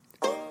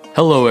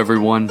Hello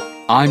everyone,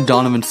 I'm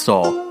Donovan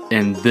Stahl,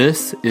 and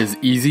this is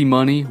Easy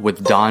Money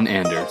with Don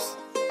Anders.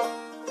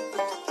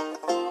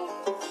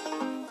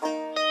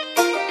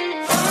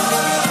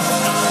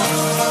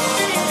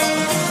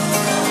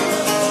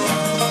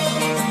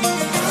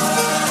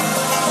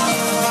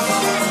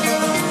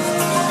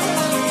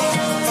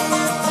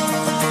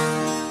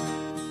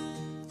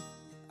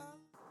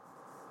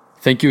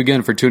 Thank you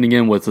again for tuning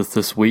in with us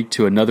this week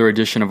to another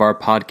edition of our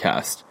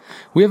podcast.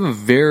 We have a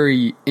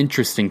very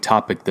interesting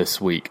topic this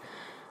week,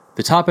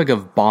 the topic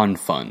of bond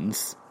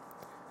funds.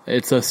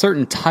 It's a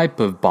certain type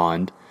of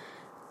bond,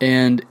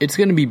 and it's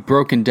going to be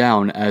broken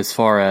down as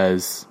far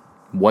as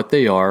what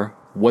they are,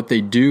 what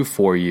they do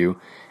for you,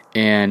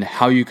 and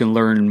how you can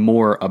learn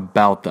more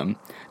about them.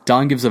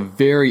 Don gives a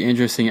very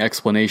interesting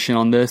explanation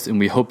on this, and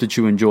we hope that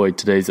you enjoyed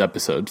today's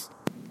episodes.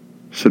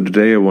 So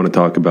today I want to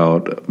talk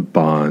about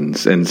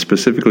bonds, and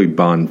specifically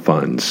bond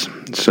funds.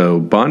 So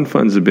bond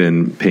funds have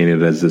been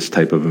painted as this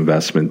type of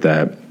investment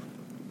that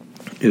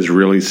is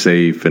really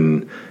safe,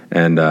 and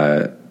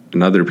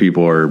other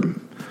people are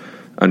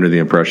under the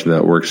impression that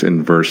it works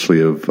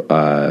inversely of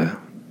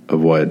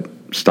what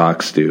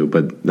stocks do,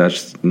 but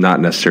that's not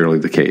necessarily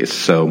the case.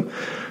 So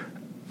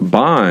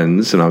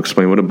bonds, and I'll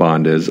explain what a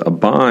bond is. A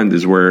bond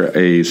is where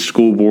a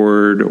school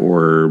board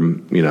or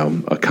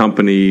a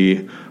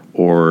company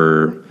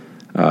or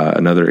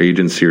another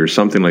agency or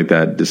something like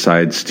that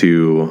decides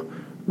to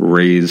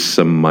raise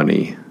some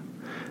money,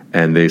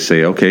 and they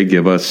say, okay,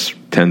 give us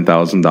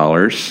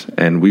 $10,000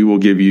 and we will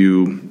give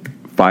you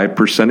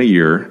 5% a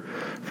year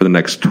for the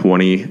next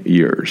 20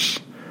 years.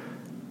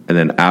 And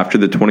then after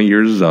the 20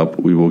 years is up,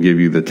 we will give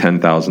you the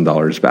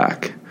 $10,000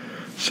 back.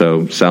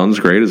 So sounds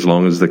great as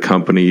long as the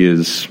company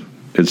is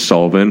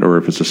solvent, or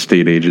if it's a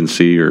state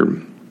agency or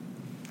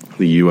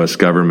the U.S.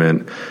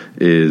 government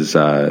is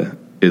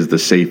the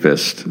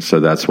safest. So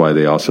that's why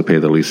they also pay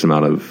the least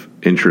amount of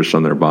interest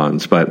on their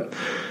bonds. But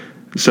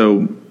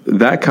so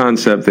that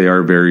concept, they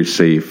are very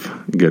safe,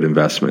 good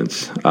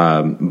investments.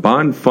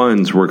 Bond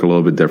funds work a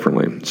little bit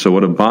differently. So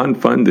what a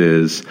bond fund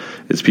is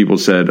people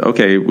said,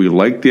 okay, we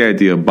like the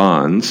idea of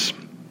bonds,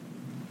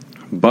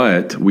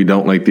 but we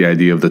don't like the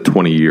idea of the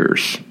 20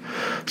 years.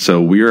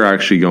 So we are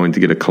actually going to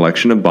get a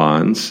collection of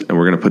bonds, and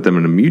we're going to put them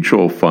in a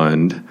mutual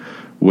fund,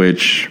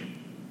 which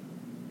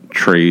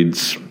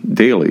trades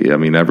daily. I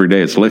mean, every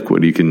day it's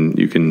liquid. You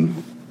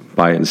can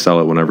buy it and sell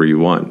it whenever you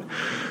want.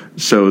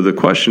 So the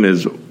question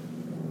is,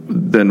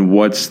 then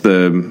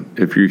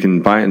if you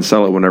can buy it and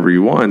sell it whenever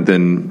you want,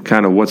 then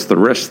kind of what's the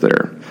risk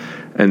there?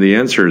 And the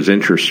answer is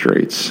interest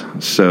rates.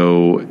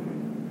 So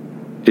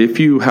if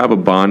you have a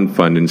bond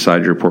fund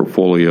inside your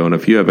portfolio, and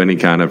if you have any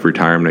kind of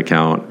retirement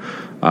account,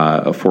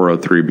 a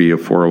 403b, a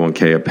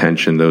 401k, a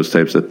pension, those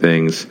types of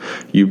things,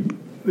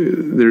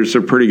 there's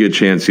a pretty good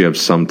chance you have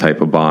some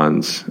type of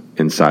bonds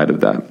inside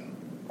of that.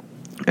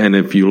 And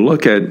if you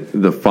look at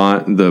the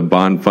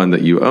bond fund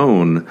that you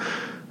own,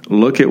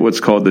 look at what's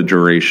called the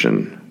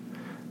duration.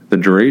 The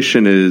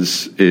duration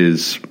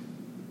is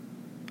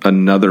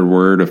another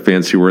word, a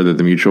fancy word that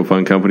the mutual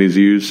fund companies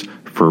use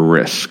for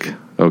risk,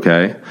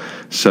 okay?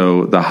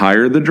 So the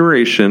higher the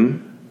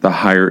duration, the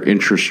higher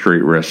interest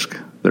rate risk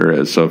there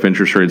is. So if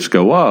interest rates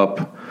go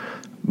up,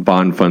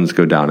 bond funds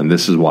go down, and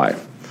this is why.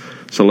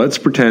 So let's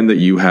pretend that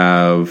you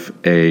have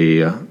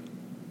a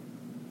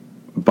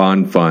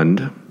bond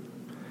fund,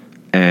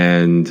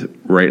 and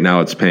right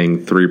now it's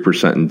paying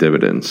 3% in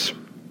dividends.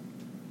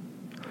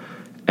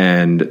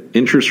 And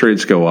interest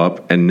rates go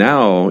up, and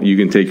now you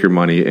can take your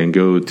money and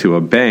go to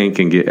a bank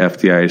and get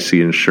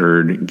FDIC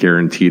insured,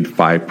 guaranteed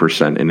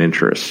 5% in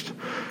interest.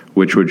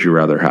 Which would you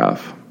rather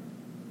have?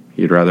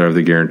 You'd rather have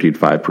the guaranteed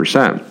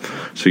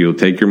 5%. So you'll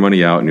take your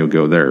money out and you'll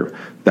go there.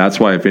 That's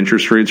why if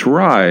interest rates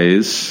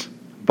rise,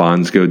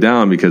 bonds go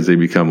down, because they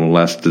become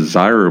less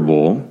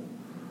desirable.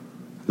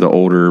 The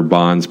older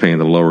bonds paying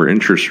the lower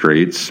interest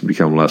rates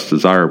become less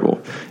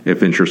desirable.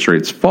 If interest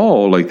rates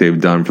fall like they've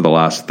done for the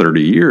last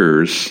 30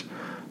 years,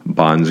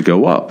 bonds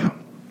go up.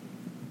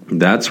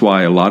 That's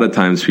why a lot of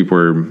times people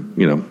are,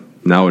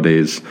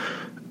 nowadays,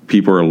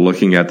 people are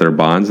looking at their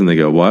bonds and they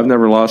go, well, I've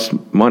never lost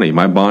money.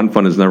 My bond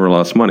fund has never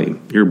lost money.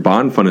 Your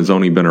bond fund has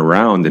only been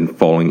around in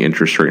falling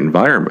interest rate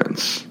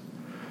environments.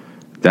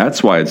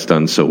 That's why it's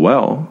done so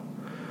well.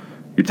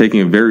 You're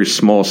taking a very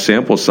small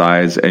sample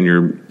size, and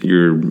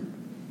you're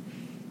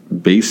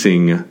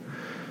basing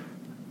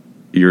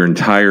your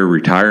entire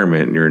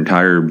retirement, your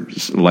entire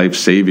life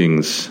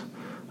savings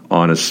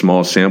on a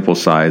small sample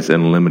size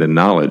and limited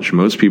knowledge.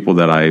 Most people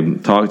that I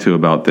talk to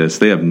about this,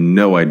 they have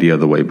no idea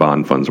the way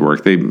bond funds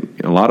work. A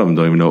lot of them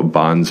don't even know what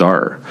bonds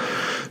are.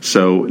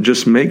 So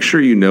just make sure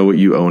you know what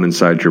you own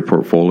inside your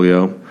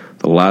portfolio.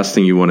 The last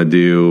thing you want to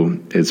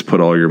do is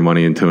put all your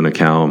money into an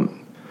account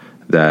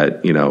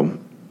that,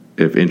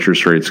 if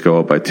interest rates go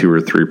up by 2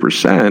 or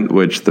 3%,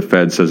 which the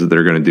Fed says that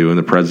they're going to do, and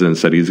the president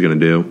said he's going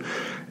to do,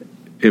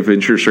 if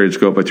interest rates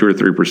go up by 2 or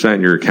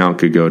 3%, your account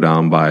could go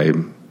down by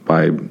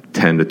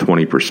 10 to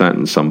 20%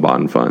 in some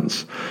bond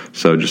funds.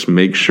 So just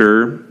make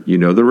sure you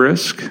know the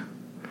risk,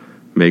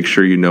 make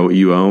sure you know what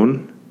you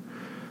own,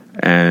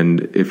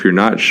 And if you're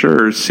not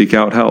sure, seek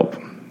out help.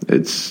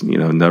 It's,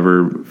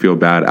 never feel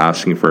bad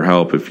asking for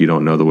help if you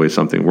don't know the way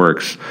something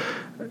works.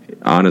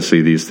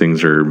 Honestly, these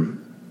things are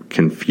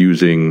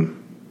confusing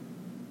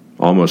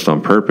almost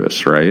on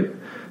purpose, right?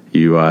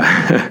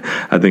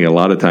 I think a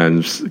lot of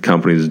times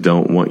companies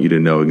don't want you to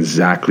know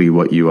exactly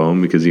what you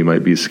own because you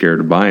might be scared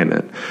of buying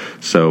it.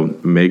 So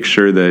make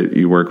sure that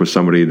you work with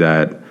somebody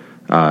that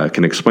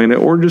can explain it,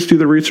 or just do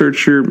the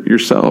research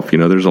yourself.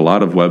 There's a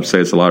lot of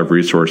websites, a lot of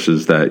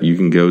resources that you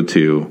can go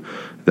to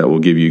that will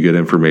give you good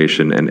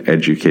information and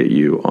educate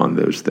you on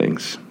those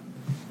things.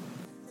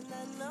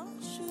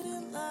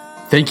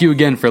 Thank you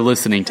again for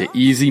listening to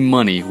Easy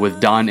Money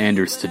with Don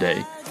Anders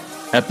today.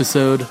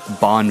 Episode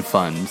Bond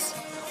Funds.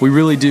 We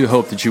really do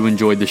hope that you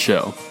enjoyed the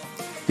show.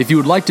 If you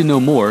would like to know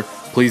more,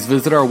 please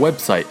visit our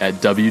website at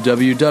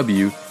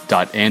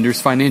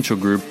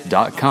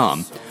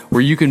www.andersfinancialgroup.com,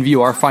 where you can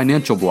view our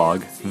financial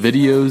blog,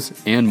 videos,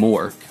 and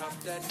more.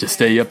 To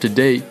stay up to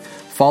date,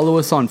 follow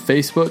us on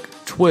Facebook,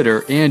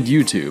 Twitter, and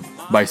YouTube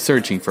by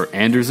searching for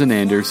Anders &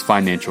 Anders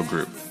Financial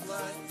Group.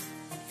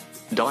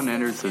 Don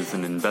Anders is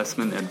an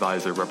investment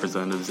advisor,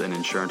 representatives, and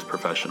insurance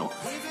professional.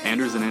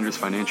 Anders & Anders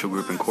Financial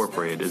Group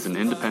Incorporated is an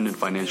independent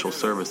financial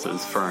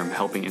services firm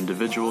helping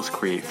individuals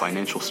create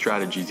financial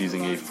strategies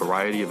using a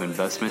variety of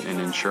investment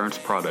and insurance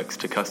products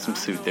to custom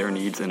suit their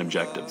needs and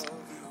objectives.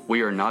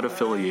 We are not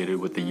affiliated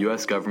with the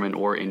U.S. government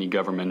or any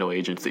governmental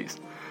agencies.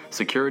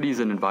 Securities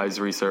and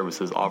advisory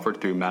services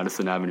offered through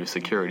Madison Avenue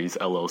Securities,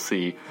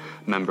 LLC,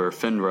 member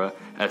FINRA,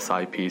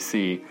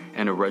 SIPC,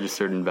 and a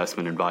registered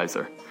investment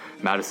advisor.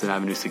 Madison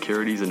Avenue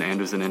Securities and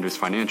Anders & Anders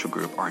Financial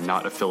Group are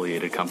not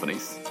affiliated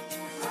companies.